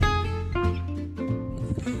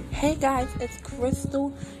Hey guys, it's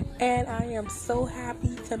Crystal, and I am so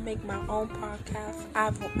happy to make my own podcast.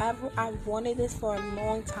 I've wanted this for a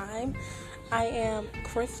long time. I am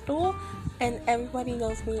Crystal, and everybody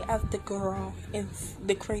knows me as the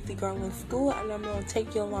crazy girl in school, and I'm gonna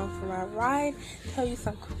take you along for my ride, tell you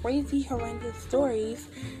some crazy, horrendous stories,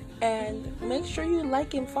 and make sure you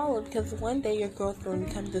like and follow because one day your girl's going to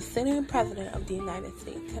become the sitting president of the United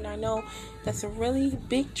States. And I know that's a really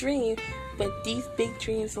big dream, but these big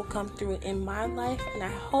dreams will come through in my life, and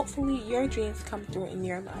hopefully your dreams come through in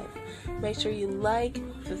your life. Make sure you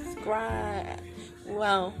subscribe,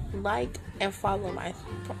 like and follow my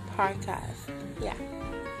podcast. Yeah.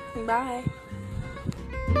 Bye.